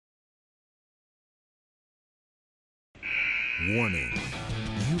Warning.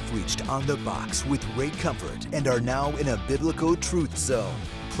 You've reached On the Box with Ray Comfort and are now in a biblical truth zone.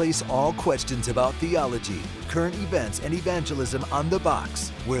 Place all questions about theology, current events, and evangelism on the box,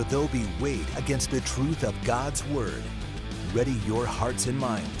 where they'll be weighed against the truth of God's Word. Ready your hearts and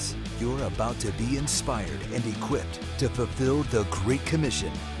minds. You're about to be inspired and equipped to fulfill the Great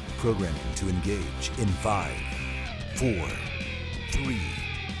Commission. Programming to engage in 5, 4, 3,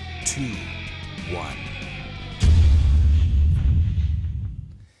 2, 1.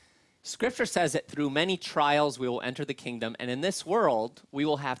 Scripture says that through many trials we will enter the kingdom, and in this world we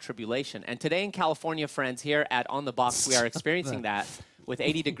will have tribulation. And today in California, friends, here at On the Box, we are experiencing that with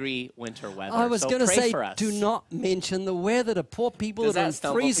 80-degree winter weather. I was so going to pray say, for us. do not mention the weather to poor people Does that that are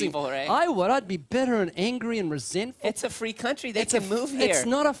stumble freezing. people, right? I would. I'd be bitter and angry and resentful. It's a free country. They can move here. It's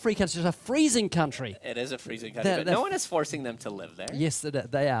not a free country. It's a freezing country. It is a freezing country, but no one is forcing them to live there. Yes,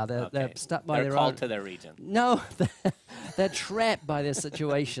 they are. They're stuck by They're their called own. to their region. No, they're trapped by their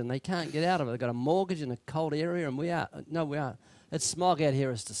situation. They can't get out of it. They've got a mortgage in a cold area, and we are. It's smog out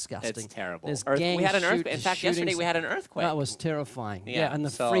here is disgusting. It's terrible. There's We had an earthquake. In fact, shootings. yesterday we had an earthquake. That was terrifying. Yeah, and the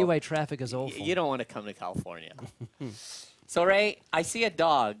so freeway traffic is awful. You don't want to come to California. So, Ray, I see a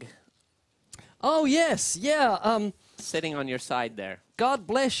dog Oh, yes. Yeah. sitting on your side there. God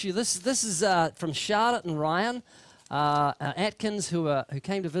bless you. This is from Charlotte and Ryan Atkins, who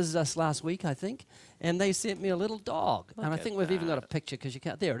came to visit us last week, I think, and they sent me a little dog. And I think we've even got a picture because you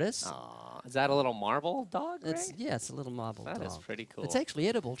can't. There it is. Aw, is that a little marble dog, Ray? It's a little marble dog. That is pretty cool. It's actually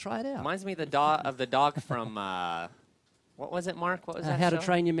edible. Try it out. Reminds me of the dog from, what was it, Mark? What was that How show? to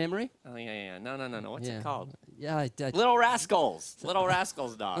Train Your Memory. Oh, yeah. No. What's Yeah. it called? Yeah. Little Rascals. Little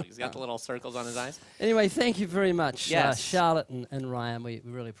Rascals dog. He's got the little circles on his eyes. Anyway, thank you very much, Yes. Charlotte and Ryan. We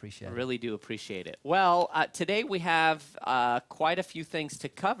really appreciate I it. really do appreciate it. Well, today we have quite a few things to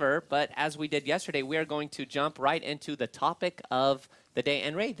cover, but as we did yesterday, we are going to jump right into the topic of the day.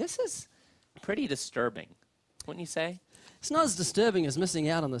 And Ray, this is pretty disturbing, wouldn't you say? It's not as disturbing as missing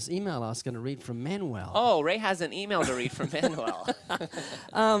out on this email I was going to read from Manuel. Oh, Ray has an email to read from Manuel.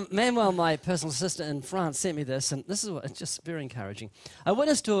 Manuel, my personal assistant in France, sent me this, and this is it's just very encouraging. I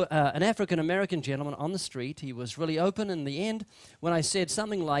witnessed to an African-American gentleman on the street. He was really open in the end when I said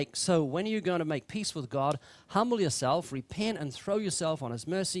something like, "So when are you going to make peace with God? Humble yourself, repent, and throw yourself on His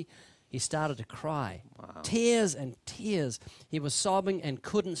mercy." He started to cry. Wow. Tears and tears. He was sobbing and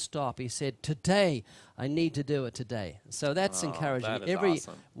couldn't stop. He said, "Today, I need to do it today." So that's encouraging. That is Every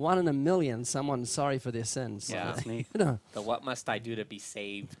awesome. 1 in a million, someone's sorry for their sins. Yeah. So, That's The what must I do to be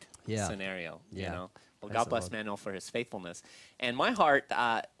saved scenario, you know. Well, That's God the bless Lord. Manuel for his faithfulness. And my heart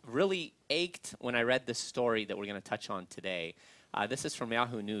really ached when I read this story that we're going to touch on today. This is from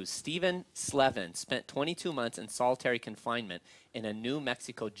Yahoo News. Stephen Slevin spent 22 months in solitary confinement in a New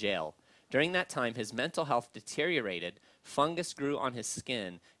Mexico jail. During that time, his mental health deteriorated, fungus grew on his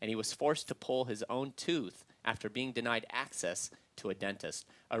skin, and he was forced to pull his own tooth after being denied access to a dentist.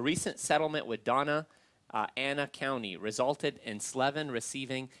 A recent settlement with Ana County resulted in Slevin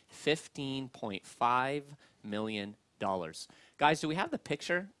receiving $15.5 million. Guys, do we have the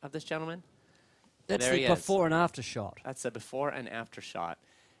picture of this gentleman? That's There the he is. before and after shot. That's a before and after shot.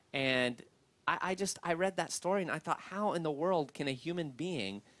 And I read that story, and I thought, how in the world can a human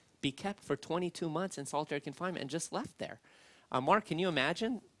being be kept for 22 months in solitary confinement and just left there? Mark, can you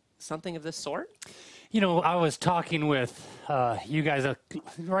imagine something of this sort? You know, I was talking with you guys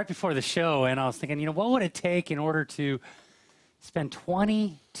right before the show, and I was thinking, what would it take in order to spend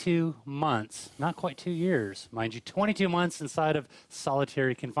 22 months, not quite 2 years, mind you, 22 months inside of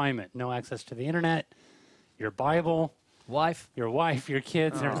solitary confinement, no access to the internet, your Bible, your wife, your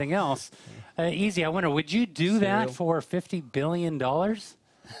kids, and everything else. Easy. I wonder, would you do that for $50 billion?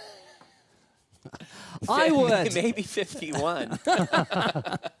 I would. Maybe 51.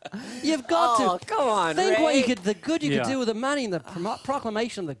 You've got Oh, to. come on, Think Ray. what the good you Yeah. could do with the money and the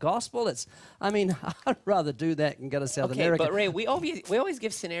proclamation of the gospel. I'd rather do that than go to South Okay, America. but Ray, we always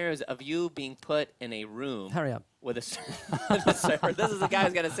give scenarios of you being put in a room. Hurry up. With a server. This is the guy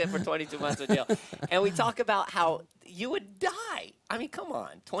who's going to sit for 22 months in jail. And we talk about how you would die. I mean, come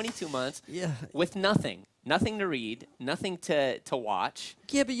on. 22 months with nothing. Nothing to read, nothing to watch.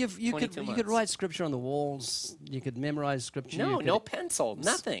 Yeah, but you 22 could months. write scripture on the walls. You could memorize scripture. No, you could no pencil,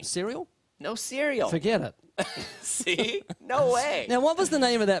 nothing. Cereal? No cereal. Forget it. See? No way. Now, what was the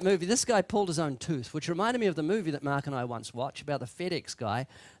name of that movie? This guy pulled his own tooth, which reminded me of the movie that Mark and I once watched about the FedEx guy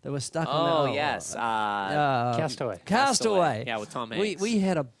that was stuck in the... Yes. Castaway. Castaway. Yeah, with Tom Hanks. We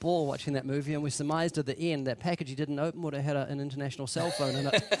had a ball watching that movie, and we surmised at the end that package he didn't open would have had an international cell phone in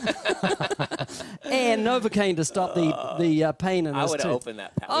it. and Novocaine to stop the pain in I his would have tooth. opened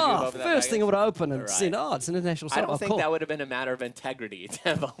that. Would you have Oh, opened that first thing I package? would have opened and Right. said, "Oh, it's an international." I don't I'll think call, that would have been a matter of integrity to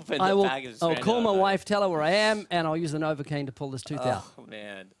have opened I the will. package. I'll straight call out my of it. wife, tell her where I am, and I'll use the Novocaine to pull this tooth out. Oh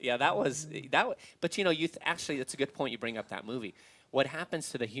man, yeah, that was that. But you know, actually, that's a good point. You bring up that movie. What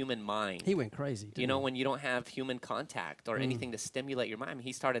happens to the human mind? He went crazy. Didn't You know, he? when you don't have human contact or anything to stimulate your mind. I mean,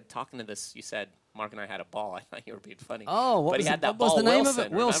 he started talking to this. You said Mark and I had a ball. I thought you were being funny. Oh, what but was, he had it, that what was the ball, name Wilson,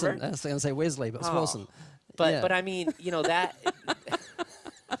 of it? Wilson. remember? I was going to say Wesley, but it's Oh. Wilson. But Yeah. I mean, you know that.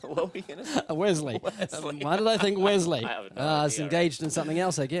 What were you gonna say? Wesley. Wesley. Why did I think Wesley? I have no It's idea, engaged in something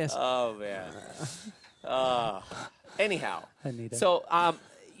else, I guess. Oh man. Anyhow, Anita. so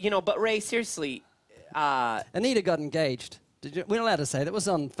you know, but Ray, seriously, Anita got engaged. We're not allowed to say that. It was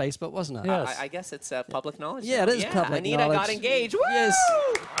on Facebook, wasn't it? Yeah. Yes. I guess it's public knowledge. Yeah, now. it is public Anita knowledge. got engaged. Woo! Yes.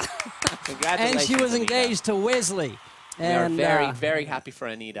 Congratulations, And she was Anita. engaged to Wesley. We are And, very, very happy for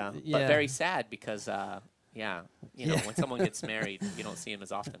Anita, yeah. but very sad because, yeah, you know, when someone gets married, you don't see him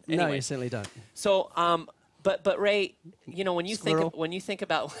as often. No, Anyway, you certainly don't. so, but Ray, you know, when you Squirrel. think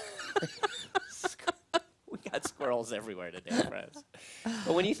about, we got squirrels everywhere today, friends.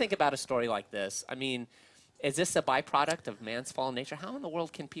 But when you think about a story like this, I mean, is this a byproduct of man's fallen nature? How in the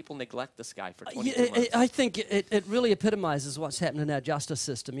world can people neglect this guy for 22 months? I think it really epitomizes what's happened in our justice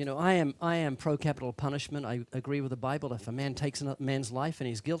system. You know, I am pro capital punishment. I agree with the Bible. If a man takes a man's life and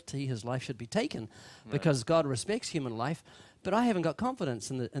he's guilty, his life should be taken because God respects human life. But I haven't got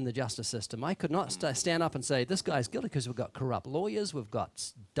confidence in the justice system. I could not stand up and say this guy's guilty because we've got corrupt lawyers, we've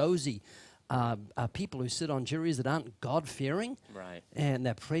got dozy people who sit on juries that aren't God-fearing, Right. and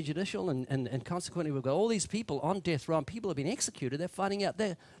they're prejudicial, and consequently we've got all these people on death row, and people have been executed. They're finding out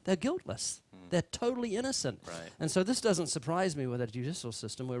they're guiltless. They're totally innocent. Right. And so this doesn't surprise me with a judicial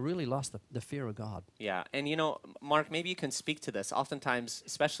system. We've really lost the fear of God. Yeah, and you know, Mark, maybe you can speak to this. Oftentimes,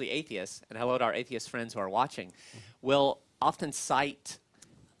 especially atheists, and hello to our atheist friends who are watching, will often cite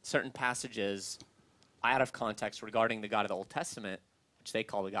certain passages out of context regarding the God of the Old Testament, which they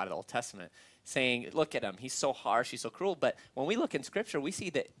call the God of the Old Testament, saying, look at him, he's so harsh, he's so cruel. But when we look in Scripture, we see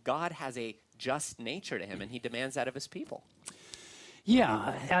that God has a just nature to him, and he demands that of his people.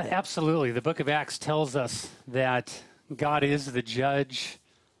 Yeah, absolutely. The book of Acts tells us that God is the judge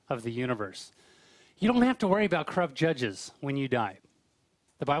of the universe. You don't have to worry about corrupt judges when you die.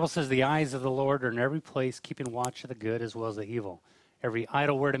 The Bible says the eyes of the Lord are in every place, keeping watch of the good as well as the evil. Every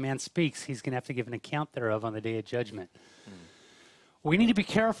idle word a man speaks, he's going to have to give an account thereof on the day of judgment. We need to be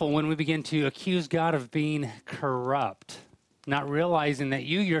careful when we begin to accuse God of being corrupt, not realizing that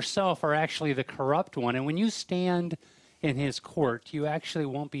you yourself are actually the corrupt one. And when you stand in his court, you actually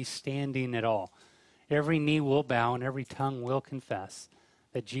won't be standing at all. Every knee will bow and every tongue will confess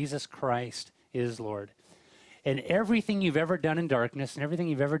that Jesus Christ is Lord. And everything you've ever done in darkness and everything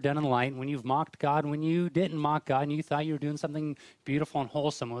you've ever done in light, when you've mocked God, when you didn't mock God and you thought you were doing something beautiful and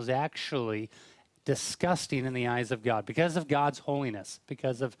wholesome, was actually disgusting in the eyes of God because of God's holiness,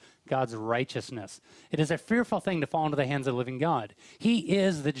 because of God's righteousness. It is a fearful thing to fall into the hands of the living God. He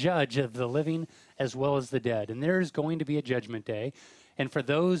is the judge of the living as well as the dead. And there is going to be a judgment day. And for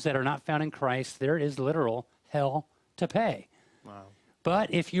those that are not found in Christ, there is literal hell to pay. Wow.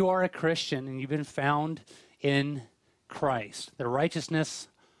 But if you are a Christian and you've been found in Christ, the righteousness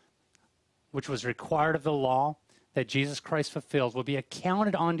which was required of the law that Jesus Christ fulfills will be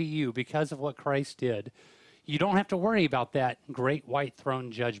accounted unto you because of what Christ did. You don't have to worry about that great white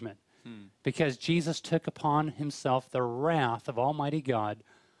throne judgment because Jesus took upon himself the wrath of Almighty God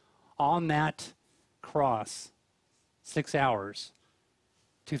on that cross 6 hours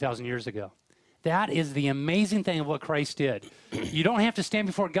 2,000 years ago. That is the amazing thing of what Christ did. You don't have to stand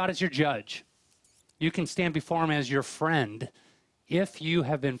before God as your judge. You can stand before him as your friend if you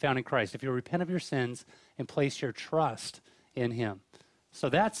have been found in Christ, if you repent of your sins and place your trust in him. So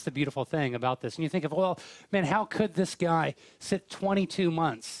that's the beautiful thing about this. And you think of, well, man, how could this guy sit 22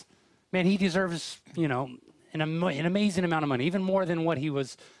 months? Man, he deserves, you know, an amazing amount of money, even more than what he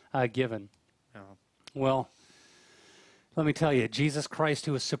was given. Oh. Well, let me tell you, Jesus Christ,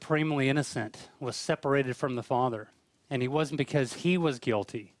 who was supremely innocent, was separated from the Father. And he wasn't because he was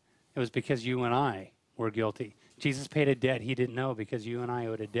guilty. It was because you and I were guilty. Jesus paid a debt he didn't know because you and I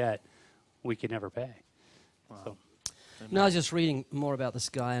owed a debt we could never pay. Wow. So, No, I was just reading more about this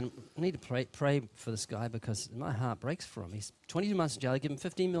guy, and I need to pray for this guy because my heart breaks for him. He's 22 months in jail. They give him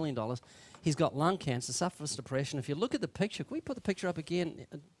 $15 million. He's got lung cancer, suffers depression. If you look at the picture, can we put the picture up again,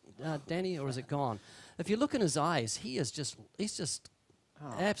 Danny, or is it gone? If you look in his eyes, he's just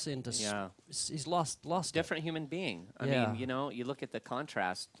absolutely he's lost Different human being. I Yeah. mean, you know, you look at the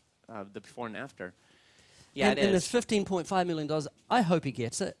contrast, the before and after. Yeah, and, it and is. it's $15.5 million. I hope he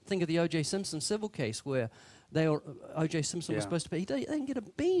gets it. Think of the O.J. Simpson civil case where O.J. Simpson was Yeah. supposed to be. They didn't get a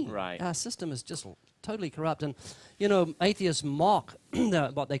bean. Right. Our system is just totally corrupt. And, atheists mock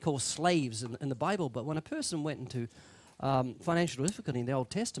what they call slaves in the Bible. But when a person went into financial difficulty in the Old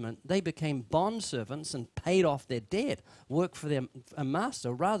Testament, they became bondservants and paid off their debt, worked for a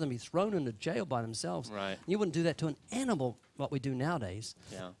master rather than be thrown into jail by themselves. Right. You wouldn't do that to an animal, what we do nowadays.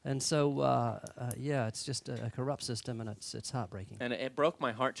 Yeah. And so, it's just a corrupt system, and it's heartbreaking. And it broke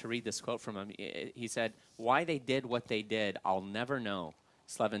my heart to read this quote from him. He said, "Why they did what they did, I'll never know."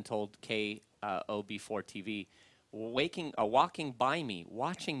 Slevin told KOB4 TV, walking by me,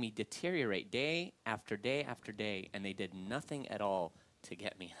 watching me deteriorate day after day after day, and they did nothing at all to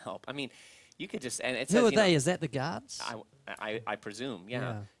get me help. I mean, you could just, and it says, Who are they? Is that the guards? I presume,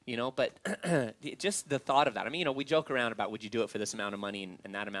 yeah. But just the thought of that. I mean, we joke around about would you do it for this amount of money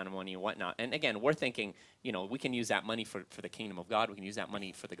and that amount of money and whatnot. And again, we're thinking, we can use that money for the kingdom of God. We can use that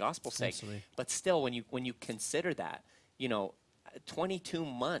money for the gospel's sake. Absolutely. But still, when you consider that, 22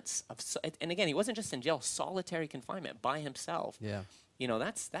 months of, and again, he wasn't just in jail, solitary confinement by himself. Yeah.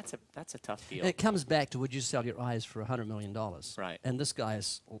 That's a tough deal. It comes back to, would you sell your eyes for $100 million? Right. And this guy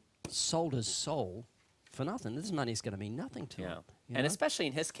has sold his soul for nothing. This money's going to mean nothing to him. And especially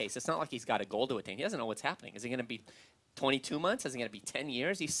in his case, it's not like he's got a goal to attain. He doesn't know what's happening. Is it going to be 22 months? Is it going to be 10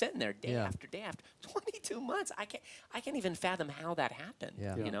 years? He's sitting there day after day after 22 months. I can't even fathom how that happened.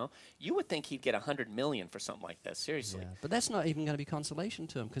 Yeah. You would think he'd get 100 million for something like this. Seriously. Yeah. But that's not even going to be consolation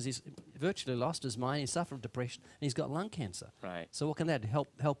to him, because he's virtually lost his mind. He suffered depression, and he's got lung cancer. Right. So what can that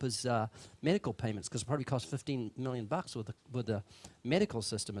help his medical payments? Because it probably costs $15 million with the medical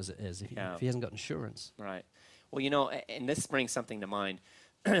system as it is if he hasn't got insurance. Right. Well, and this brings something to mind.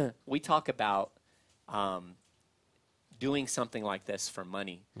 We talk about doing something like this for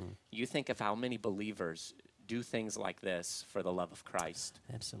money. You think of how many believers do things like this for the love of Christ.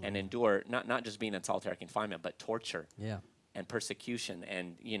 Absolutely. And endure not just being in solitary confinement, but torture. Yeah. And persecution,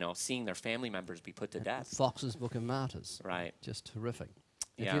 and seeing their family members be put to death. Fox's Book of Martyrs. Right. Just horrific.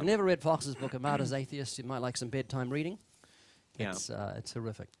 If Yeah. you've never read Fox's Book of Martyrs, atheists, you might like some bedtime reading. Yeah. It's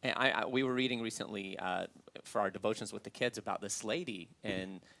horrific. And we were reading recently for our devotions with the kids about this lady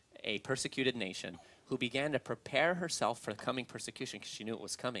in a persecuted nation who began to prepare herself for coming persecution because she knew it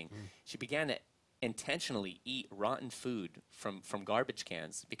was coming. She began to intentionally eat rotten food from garbage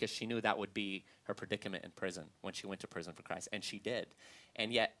cans because she knew that would be her predicament in prison when she went to prison for Christ, and she did.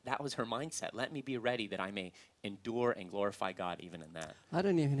 And yet that was her mindset. Let me be ready that I may endure and glorify God even in that. I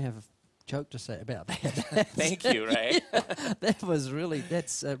don't even have a joke to say about that. Thank you, right? That's really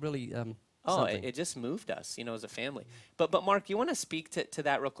something. It just moved us, as a family. But Mark, you want to speak to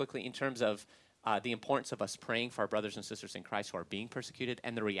that real quickly in terms of the importance of us praying for our brothers and sisters in Christ who are being persecuted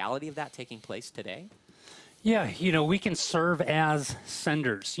and the reality of that taking place today? Yeah, we can serve as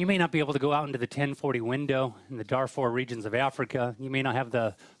senders. You may not be able to go out into the 1040 window in the Darfur regions of Africa. You may not have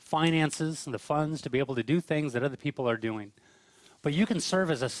the finances and the funds to be able to do things that other people are doing. But you can serve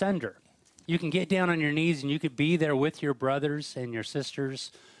as a sender. You can get down on your knees and you could be there with your brothers and your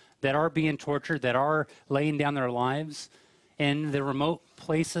sisters that are being tortured, that are laying down their lives in the remote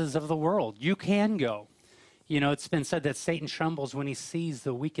places of the world. You can go. It's been said that Satan trembles when he sees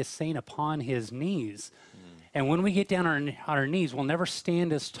the weakest saint upon his knees. And when we get down on our knees, we'll never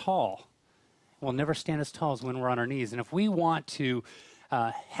stand as tall. We'll never stand as tall as when we're on our knees. And if we want to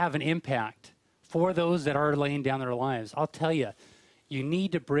have an impact for those that are laying down their lives, I'll tell you, you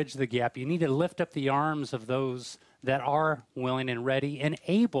need to bridge the gap. You need to lift up the arms of those that are willing and ready and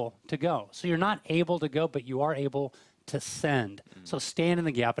able to go. So you're not able to go, but you are able to send. So stand in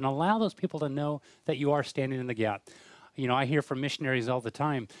the gap and allow those people to know that you are standing in the gap. I hear from missionaries all the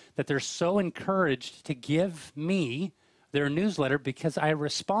time that they're so encouraged to give me their newsletter because I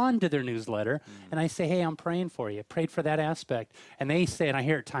respond to their newsletter and I say, hey, I'm praying for you. Prayed for that aspect. And they say, and I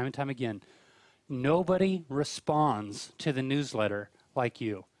hear it time and time again, nobody responds to the newsletter like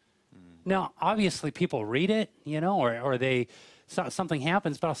you. Now, obviously, people read it, or they something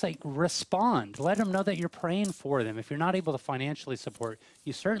happens, but I'll say respond. Let them know that you're praying for them. If you're not able to financially support,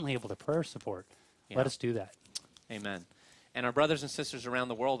 you're certainly able to prayer support. Yeah. Let us do that. Amen. And our brothers and sisters around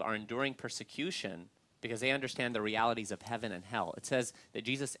the world are enduring persecution because they understand the realities of heaven and hell. It says that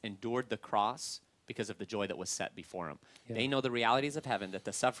Jesus endured the cross because of the joy that was set before him. Yeah. They know the realities of heaven, that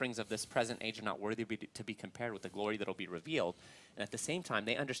the sufferings of this present age are not worthy to be compared with the glory that will be revealed. And at the same time,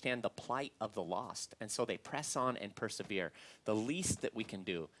 they understand the plight of the lost. And so they press on and persevere. The least that we can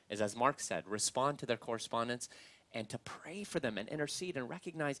do is, as Mark said, respond to their correspondence and to pray for them and intercede and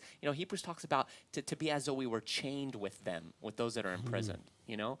recognize, Hebrews talks about to be as though we were chained with them, with those that are imprisoned,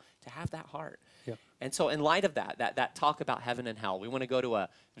 to have that heart. Yep. And so in light of that talk about heaven and hell, we want to go to a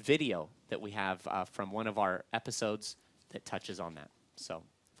video that we have from one of our episodes that touches on that. So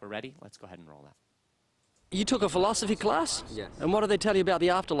if we're ready, let's go ahead and roll that. You took a philosophy class? Yes. And what did they tell you about the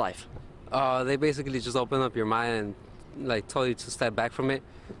afterlife? They basically just open up your mind and like told you to step back from it.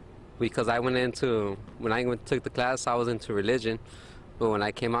 Because when I took the class, I was into religion, but when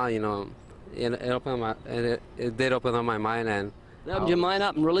I came out, it did open up my mind, and They opened your mind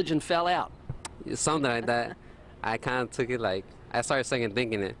up and religion fell out. something like that. I kind of took it like I started second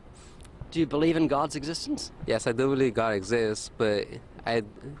thinking it. Do you believe in God's existence? Yes, I do believe God exists, but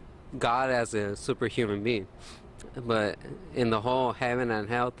God as a superhuman being. But in the whole heaven and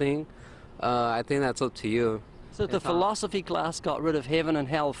hell thing, I think that's up to you. So the philosophy class got rid of heaven and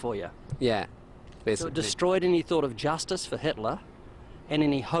hell for you. Yeah, So basically. it destroyed any thought of justice for Hitler and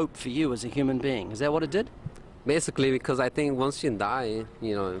any hope for you as a human being. Is that what it did? Basically, because I think once you die,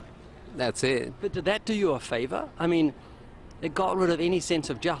 that's it. But did that do you a favor? I mean, it got rid of any sense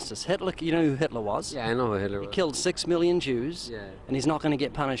of justice. Hitler, you know who Hitler was? Yeah, I know who Hitler was. He killed 6 million Jews, Yeah. and he's not going to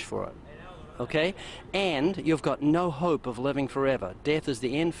get punished for it. Okay? And you've got no hope of living forever. Death is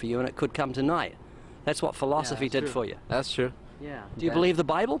the end for you, and it could come tonight. That's what philosophy that's did true. for you. That's true. Yeah. Do you Yeah. believe the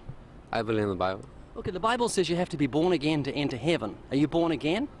Bible? I believe in the Bible. Okay, the Bible says you have to be born again to enter heaven. Are you born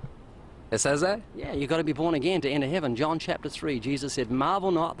again? It says that? Yeah, you've got to be born again to enter heaven. John chapter 3, Jesus said,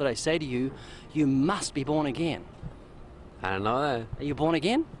 "Marvel not that I say to you, you must be born again." I don't know that. Are you born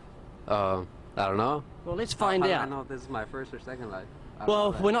again? I don't know. Well, let's find How do out. I know if this is my first or second life? I don't Well,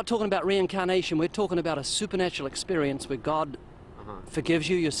 know that. we're not talking about reincarnation. We're talking about a supernatural experience where God forgives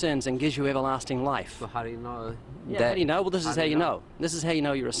you your sins and gives you everlasting life. So how do you know Yeah, that? how do you know? Well, this is how do you know. This is how you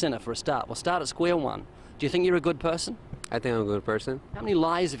know you're a sinner for a start. We'll start at square one. Do you think you're a good person? I think I'm a good person. How many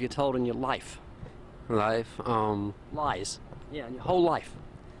lies have you told in your life? Life, Lies. Yeah, in your whole life.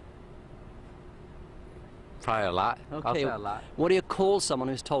 probably a lot. I'll Okay. say a lot. What do you call someone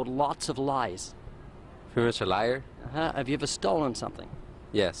who's told lots of lies? Pretty much a liar? Have you ever stolen something?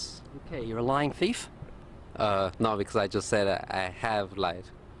 Yes. Okay, you're a lying thief? No, because I just said I have lied.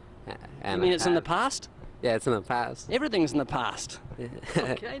 And You mean I it's in the have- past? Yeah, it's in the past. Everything's in the past.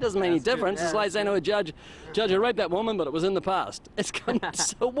 Okay, it doesn't make any That's true, difference. It's yeah, like saying to a judge, "Judge, I raped that woman, but it was in the past." It's gonna,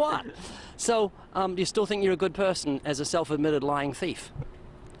 so what? So, do you still think you're a good person as a self-admitted lying thief?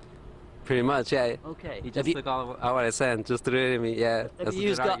 Pretty much, yeah. Okay. He Have just you, took all what I said and just threw it at me. Yeah, that's a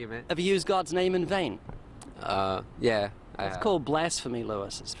good argument. have you used God's name in vain? Yeah. It's called blasphemy,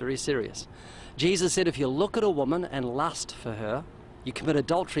 Lewis. It's very serious. Jesus said if you look at a woman and lust for her, you commit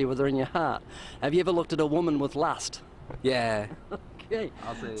adultery with her in your heart. Have you ever looked at a woman with lust? Yeah. Okay.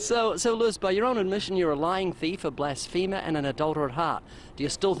 I'll say So Lewis, by your own admission, you're a lying thief, a blasphemer, and an adulterer at heart. Do you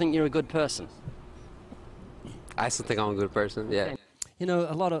still think you're a good person? I still think I'm a good person. Yeah. You know,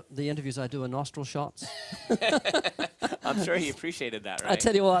 a lot of the interviews I do are nostril shots. I'm sure he appreciated that, right? I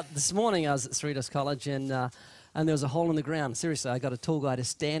tell you what, this morning I was at Cerritos College and there was a hole in the ground. Seriously, I got a tall guy to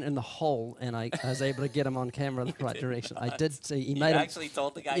stand in the hole and I was able to get him on camera in the right direction. I did see, he You made him, actually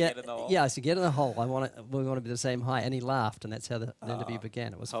told the guy yeah, get in the hole? yeah, I said, get in the hole. We want to be the same height. And he laughed and that's how the interview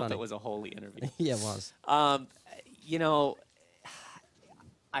began. It was Hope funny. it was a holy interview. Yeah, it was. You know,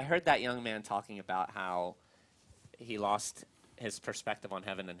 I heard that young man talking about how he lost his perspective on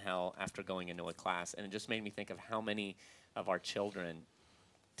heaven and hell after going into a class, and it just made me think of how many of our children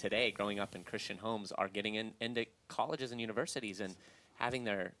today, growing up in Christian homes, are getting into colleges and universities and having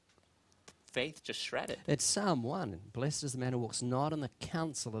their faith just shredded. It's Psalm 1. Blessed is the man who walks not in the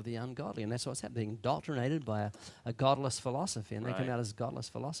counsel of the ungodly. And that's what's happening. Indoctrinated by a godless philosophy. And they come Right. out as godless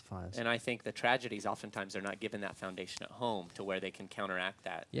philosophers. And I think the tragedies, oftentimes, they're not given that foundation at home to where they can counteract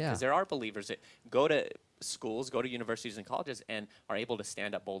that. Yeah. Because there are believers that go to schools, go to universities and colleges, and are able to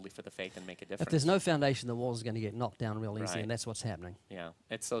stand up boldly for the faith and make a difference. If there's no foundation, the walls are going to get knocked down real easy. Right. And that's what's happening. Yeah,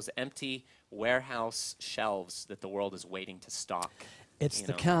 it's those empty warehouse shelves that the world is waiting to stock. It's you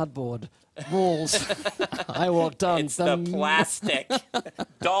the know. cardboard walls. I walked on It's the plastic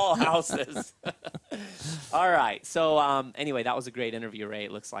doll houses. All right. So anyway, that was a great interview, Ray.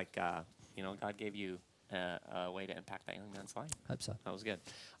 It looks like God gave you a way to impact that young man's life. Hope so. That was good.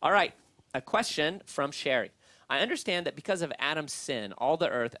 All right. A question from Sherry. I understand that because of Adam's sin, all the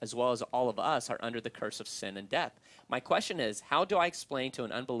earth, as well as all of us, are under the curse of sin and death. My question is, how do I explain to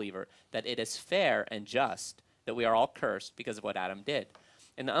an unbeliever that it is fair and just that we are all cursed because of what Adam did?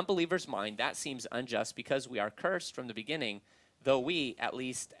 In the unbeliever's mind, that seems unjust because we are cursed from the beginning, though we, at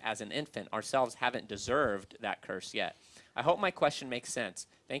least as an infant, ourselves haven't deserved that curse yet. I hope my question makes sense.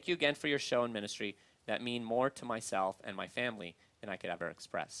 Thank you again for your show and ministry. that mean more to myself and my family than I could ever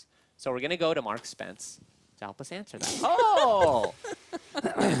express. So we're going to go to Mark Spence to help us answer that. Oh!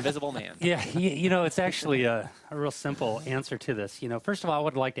 Invisible man. Yeah, you know, it's actually a real simple answer to this. You know, first of all, I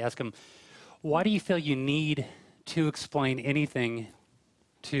would like to ask him, why do you feel you need to explain anything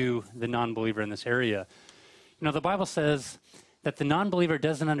to the non-believer in this area? You know, the Bible says that the non-believer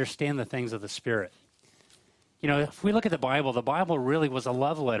doesn't understand the things of the Spirit. You know, if we look at the Bible really was a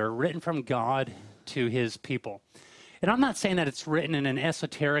love letter written from God to his people. And I'm not saying that it's written in an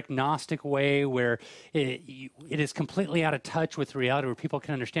esoteric, Gnostic way where it is completely out of touch with reality where people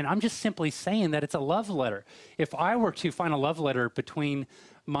can understand. I'm just simply saying that it's a love letter. If I were to find a love letter between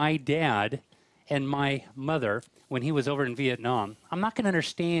my dad and my mother when he was over in Vietnam, I'm not going to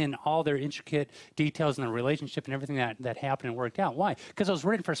understand all their intricate details in the relationship and everything that happened and worked out. Why? Because it was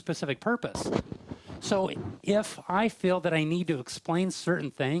written for a specific purpose. So if I feel that I need to explain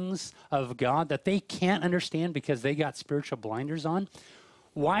certain things of God that they can't understand because they got spiritual blinders on,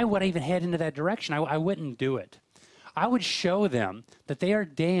 why would I even head into that direction? I wouldn't do it. I would show them that they are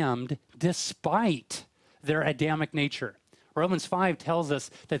damned despite their Adamic nature. Romans 5 tells us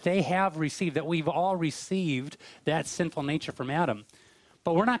that they have received, that we've all received that sinful nature from Adam.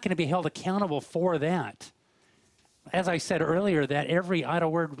 But we're not going to be held accountable for that. As I said earlier, that every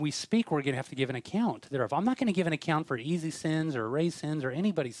idle word we speak, we're going to have to give an account thereof. I'm not going to give an account for easy sins or Ray's sins or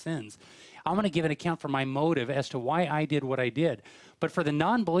anybody's sins. I'm going to give an account for my motive as to why I did what I did. But for the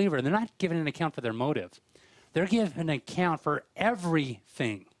non-believer, they're not giving an account for their motive. They're giving an account for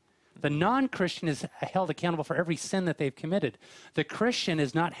everything. The non-Christian is held accountable for every sin that they've committed. The Christian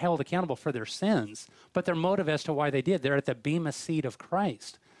is not held accountable for their sins, but their motive as to why they did. They're at the bema seat of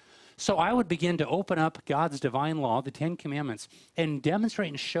Christ. So I would begin to open up God's divine law, the Ten Commandments, and demonstrate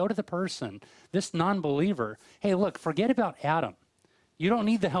and show to the person, this non-believer, hey, look, forget about Adam. You don't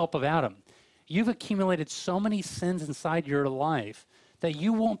need the help of Adam. You've accumulated so many sins inside your life that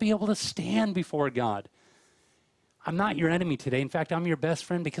you won't be able to stand before God. I'm not your enemy today. In fact, I'm your best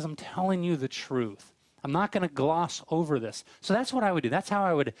friend because I'm telling you the truth. I'm not going to gloss over this. So that's what I would do. That's how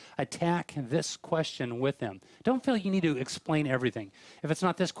I would attack this question with them. Don't feel you need to explain everything. If it's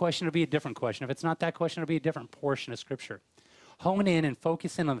not this question, it'll be a different question. If it's not that question, it'll be a different portion of Scripture. Hone in and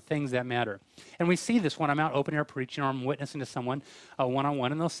focus in on the things that matter. And we see this when I'm out open air preaching or I'm witnessing to someone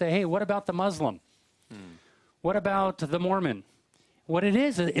one-on-one, and they'll say, hey, what about the Muslim? What about the Mormon? What it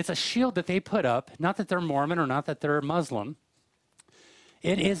is, it's a shield that they put up, not that they're Mormon or not that they're Muslim.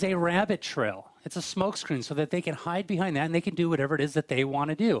 It is a rabbit trail. It's a smokescreen so that they can hide behind that and they can do whatever it is that they want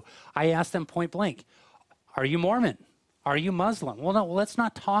to do. I asked them point blank, are you Mormon? Are you Muslim? Well, no, let's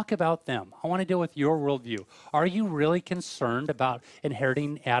not talk about them. I want to deal with your worldview. Are you really concerned about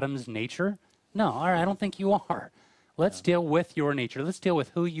inheriting Adam's nature? No, all right, I don't think you are. Let's deal with your nature. Let's deal with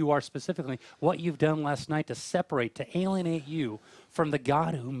who you are specifically, what you've done last night to separate, to alienate you from the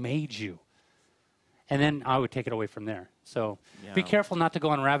God who made you. And then I would take it away from there. So be careful not to go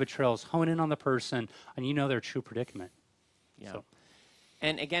on rabbit trails. Hone in on the person, and you know their true predicament. Yeah. So.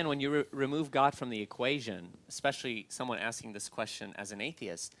 And again, when you remove God from the equation, especially someone asking this question as an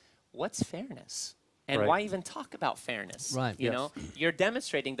atheist, what's fairness? And why even talk about fairness? Right. You know, you're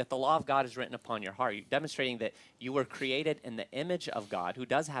demonstrating that the law of God is written upon your heart. You're demonstrating that you were created in the image of God, who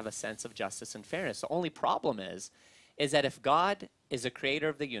does have a sense of justice and fairness. The only problem is that if God is a creator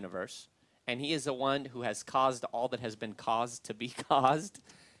of the universe, and he is the one who has caused all that has been caused to be caused,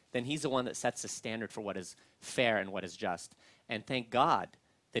 then he's the one that sets the standard for what is fair and what is just. And thank God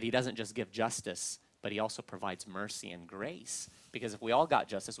that he doesn't just give justice, but he also provides mercy and grace. Because if we all got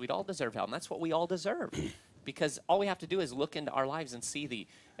justice, we'd all deserve hell, and that's what we all deserve. Because all we have to do is look into our lives and see the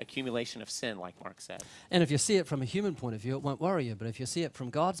accumulation of sin, like Mark said. And if you see it from a human point of view, it won't worry you. But if you see it from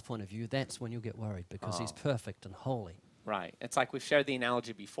God's point of view, that's when you'll get worried because he's perfect and holy. Right. It's like we've shared the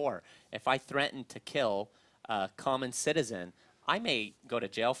analogy before. If I threaten to kill a common citizen, I may go to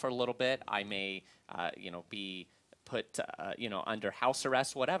jail for a little bit. I may, be put, under house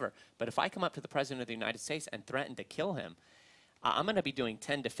arrest, whatever. But if I come up to the President of the United States and threaten to kill him, I'm going to be doing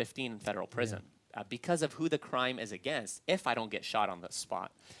 10 to 15 in federal prison because of who the crime is against if I don't get shot on the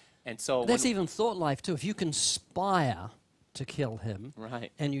spot. And so that's even thought life, too. If you conspire to kill him,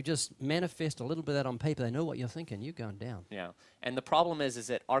 and you just manifest a little bit of that on paper, they know what you're thinking, you're going down. Yeah, and the problem is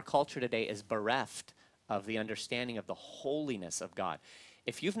that our culture today is bereft of the understanding of the holiness of God.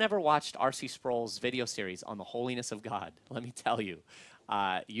 If you've never watched R.C. Sproul's video series on the holiness of God, let me tell you,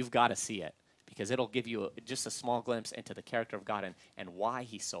 you've got to see it, because it'll give you just a small glimpse into the character of God and why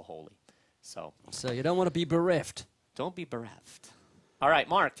he's so holy. So you don't want to be bereft. Don't be bereft. All right,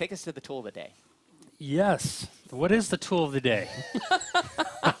 Mark, take us to the tool of the day. Yes. What is the tool of the day?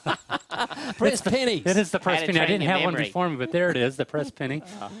 Pressed pennies. It is the press Had it penny. I trained didn't in have one memory. before me, but there it is, the press penny.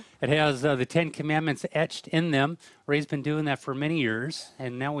 It has the 10 Commandments etched in them. Ray's been doing that for many years,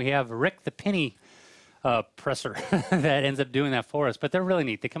 and now we have Rick the penny presser that ends up doing that for us. But they're really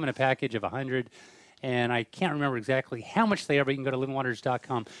neat. They come in a package of 100, and I can't remember exactly how much they are, but you can go to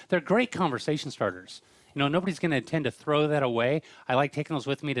livingwaters.com. They're great conversation starters. You know, nobody's going to tend to throw that away. I like taking those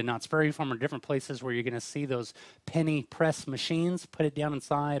with me to Knott's Berry Farm or different places where you're going to see those penny press machines. Put it down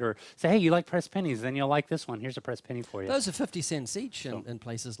inside or say, hey, you like press pennies, then you'll like this one. Here's a press penny for you. Those are 50 cents each in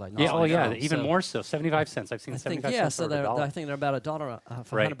places like Yeah, Knott's Berry Farm. even so more so, 75 cents. I've seen I think, 75 yeah, cents so for $1. I think they're about $1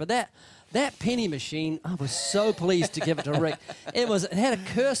 for Right. 100. But that penny machine, I was so pleased to give it to Rick. It had a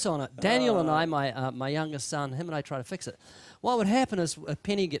curse on it. Daniel and I, my youngest son, him and I try to fix it. What would happen is a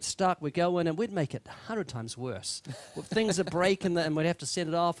penny gets stuck, we'd go in and we'd make it 100 times worse. Things would break and we'd have to set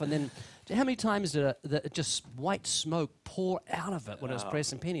it off. And then how many times did just white smoke pour out of it when it was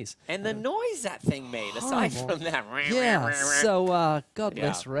pressing pennies? And the noise that thing made, aside Horrible. from that. Yeah, so God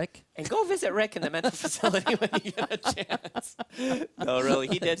bless Yeah. Rick. And go visit Rick in the mental facility when you get a chance. No, really,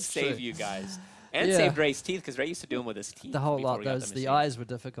 he did save true. you guys. And Yeah. saved Ray's teeth, because Ray used to do them with his teeth. The whole before lot, we got the machine. eyes were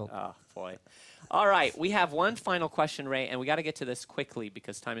difficult. Oh, boy. All right, we have one final question, Ray, and we got to get to this quickly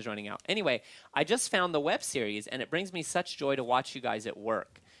because time is running out. Anyway, I just found the web series, and it brings me such joy to watch you guys at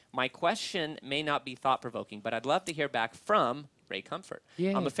work. My question may not be thought-provoking, but I'd love to hear back from Ray Comfort.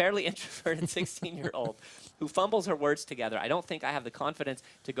 Yay. I'm a fairly introverted 16-year-old who fumbles her words together. I don't think I have the confidence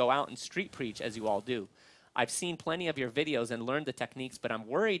to go out and street preach as you all do. I've seen plenty of your videos and learned the techniques, but I'm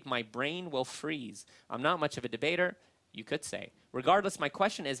worried my brain will freeze. I'm not much of a debater, you could say. Regardless, my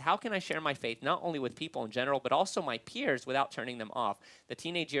question is, how can I share my faith not only with people in general, but also my peers without turning them off? The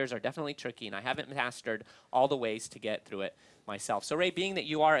teenage years are definitely tricky, and I haven't mastered all the ways to get through it myself. So, Ray, being that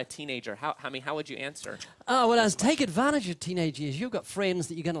you are a teenager, how would you answer? Oh, well, take advantage of teenage years. You've got friends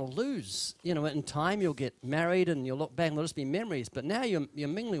that you're going to lose. You know, in time you'll get married and you'll look back and there'll just be memories. But now you're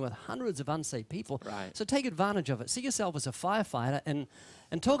mingling with hundreds of unsaved people. Right. So take advantage of it. See yourself as a firefighter and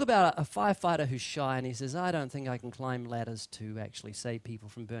talk about a firefighter who's shy and he says, I don't think I can climb ladders to actually save people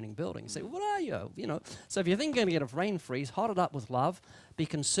from burning buildings. Say, what are you? You know. So if you think you're going to get a brain freeze, hot it up with love. Be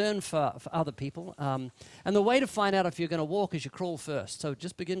concerned for other people. And the way to find out if you're going to walk is you crawl first. So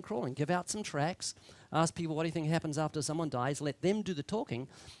just begin crawling. Give out some tracts. Ask people, what do you think happens after someone dies? Let them do the talking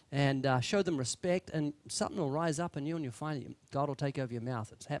and show them respect. And something will rise up in you and you'll find it. God will take over your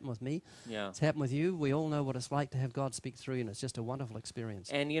mouth. It's happened with me. Yeah. It's happened with you. We all know what it's like to have God speak through you, and it's just a wonderful experience.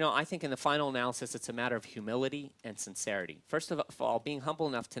 And, you know, I think in the final analysis, it's a matter of humility and sincerity. First of all, being humble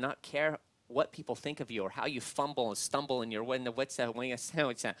enough to not care what people think of you or how you fumble and stumble in your what's that when you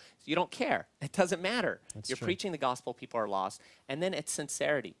don't care. It doesn't matter. That's You're true. preaching the gospel, people are lost. And then it's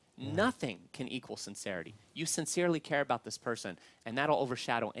sincerity. Nothing can equal sincerity. You sincerely care about this person, and that'll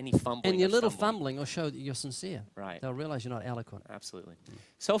overshadow any fumbling. And your or little stumbling. fumbling will show that you're sincere. Right. They'll realize you're not eloquent. Absolutely.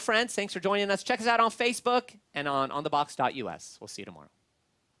 So, friends, thanks for joining us. Check us out on Facebook and on onthebox.us. We'll see you tomorrow.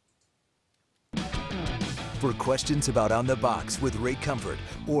 For questions about On the Box with Ray Comfort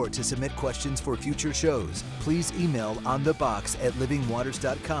or to submit questions for future shows, please email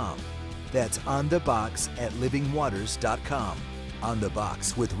onthebox@livingwaters.com. That's onthebox@livingwaters.com. On the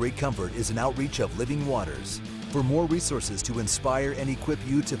Box with Ray Comfort is an outreach of Living Waters. For more resources to inspire and equip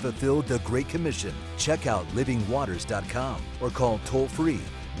you to fulfill the Great Commission, check out livingwaters.com or call toll-free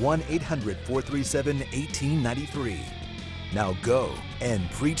 1-800-437-1893. Now go and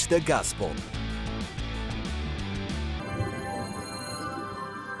preach the gospel.